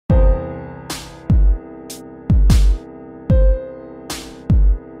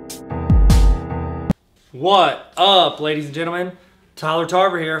What up, ladies and gentlemen? Tyler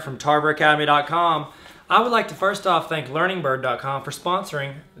Tarver here from TarverAcademy.com. I would like to first off thank LearningBird.com for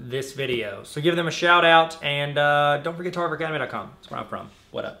sponsoring this video. So give them a shout out and don't forget TarverAcademy.com. That's where I'm from.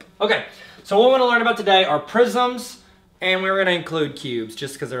 What up? Okay, so what we want to learn about today are prisms, and we're going to include cubes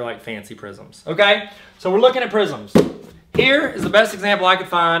just because they're like fancy prisms. Okay, so we're looking at prisms. Here is the best example I could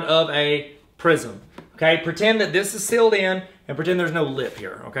find of a prism. Okay, pretend that this is sealed in and pretend there's no lip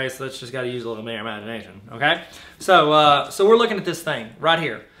here. Okay, so let's just got to use a little bit of imagination. Okay, so we're looking at this thing right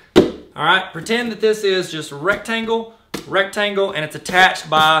here. All right, pretend that this is just rectangle, rectangle, and it's attached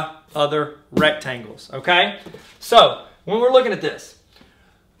by other rectangles. Okay, so when we're looking at this,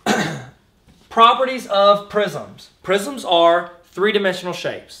 properties of prisms. Prisms are three-dimensional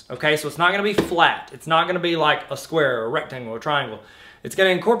shapes. Okay, so it's not going to be flat. It's not going to be like a square or a rectangle or a triangle. It's going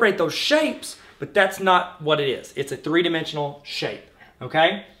to incorporate those shapes, but that's not what it is. It's a three-dimensional shape,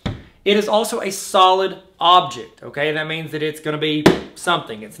 okay? It is also a solid object, okay? That means that it's going to be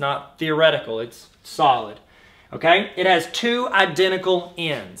something. It's not theoretical. It's solid, okay? It has two identical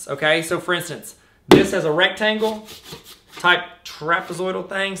ends, okay? So, for instance, this has a rectangle type trapezoidal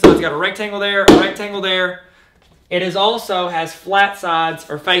thing. So it's got a rectangle there, a rectangle there. It is also has flat sides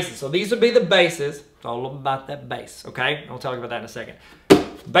or faces. So these would be the bases. It's all about that base, okay? I'll talk about that in a second.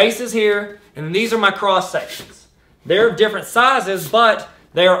 Bases here, and then these are my cross sections. They're different sizes, but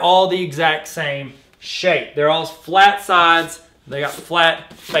they are all the exact same shape. They're all flat sides. They got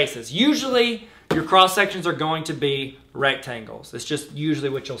flat faces. Usually, your cross sections are going to be rectangles. It's just usually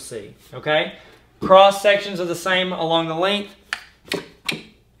what you'll see, okay? Cross sections are the same along the length.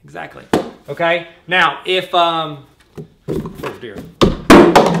 Exactly. Okay? Now, if, oh dear.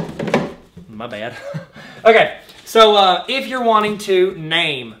 My bad. Okay. So if you're wanting to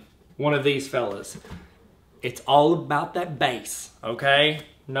name one of these fellas, it's all about that base, okay?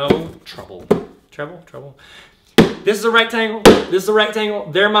 No trouble. Trouble. This is a rectangle. This is a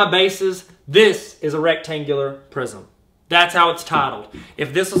rectangle. They're my bases. This is a rectangular prism. That's how it's titled.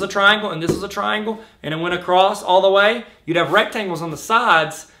 If this was a triangle and this was a triangle and it went across all the way, you'd have rectangles on the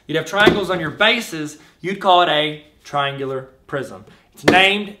sides. You'd have triangles on your bases. You'd call it a triangular prism. It's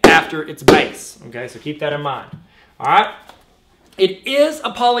named after its base, okay? So keep that in mind. All right, it is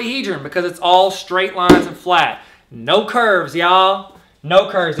a polyhedron because it's all straight lines and flat. No curves, y'all. No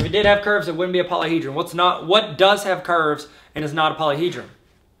curves. If it did have curves, it wouldn't be a polyhedron. What does have curves and is not a polyhedron?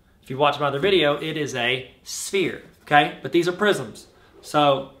 If you watch my other video, it is a sphere, okay? But these are prisms.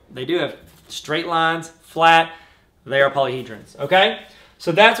 So they do have straight lines, flat. They are polyhedrons, okay?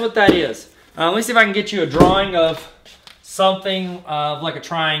 So that's what that is. Let me see if I can get you a drawing of something like a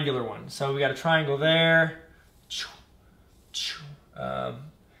triangular one. So we got a triangle there.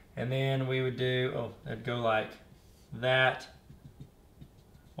 And then we would do, oh, it'd go like that.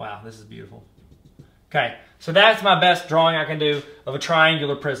 Wow, this is beautiful. Okay, so that's my best drawing I can do of a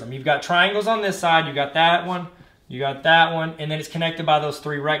triangular prism. You've got triangles on this side, you got that one, and then it's connected by those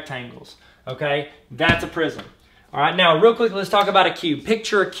three rectangles. Okay, that's a prism. All right, now real quick, let's talk about a cube.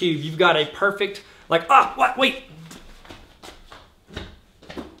 Picture a cube. You've got a perfect, like, wait.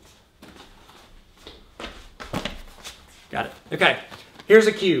 Got it. Okay, here's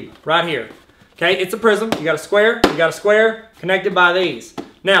a cube right here. Okay, it's a prism. You got a square connected by these.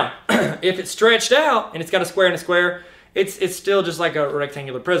 Now, if it's stretched out and it's got a square and a square, it's still just like a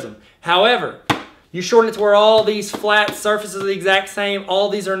rectangular prism. However, you shorten it to where all these flat surfaces are the exact same, all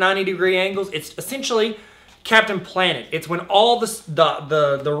these are 90-degree angles. It's essentially Captain Planet. It's when all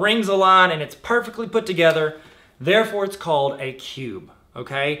the rings align and it's perfectly put together. Therefore, it's called a cube.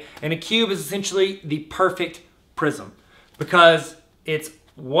 Okay, and a cube is essentially the perfect prism, because it's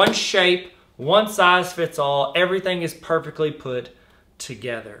one shape, one size fits all, everything is perfectly put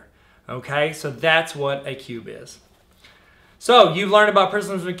together. Okay, so that's what a cube is. So you've learned about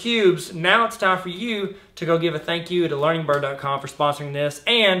prisms and cubes. Now it's time for you to go give a thank you to LearningBird.com for sponsoring this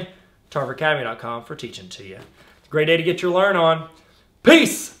and TarverAcademy.com for teaching to you. It's a great day to get your learn on.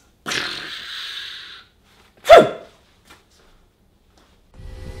 Peace!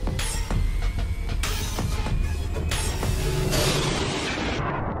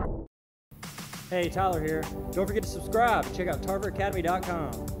 Hey, Tyler here. Don't forget to subscribe. Check out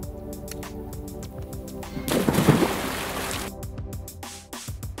TarverAcademy.com.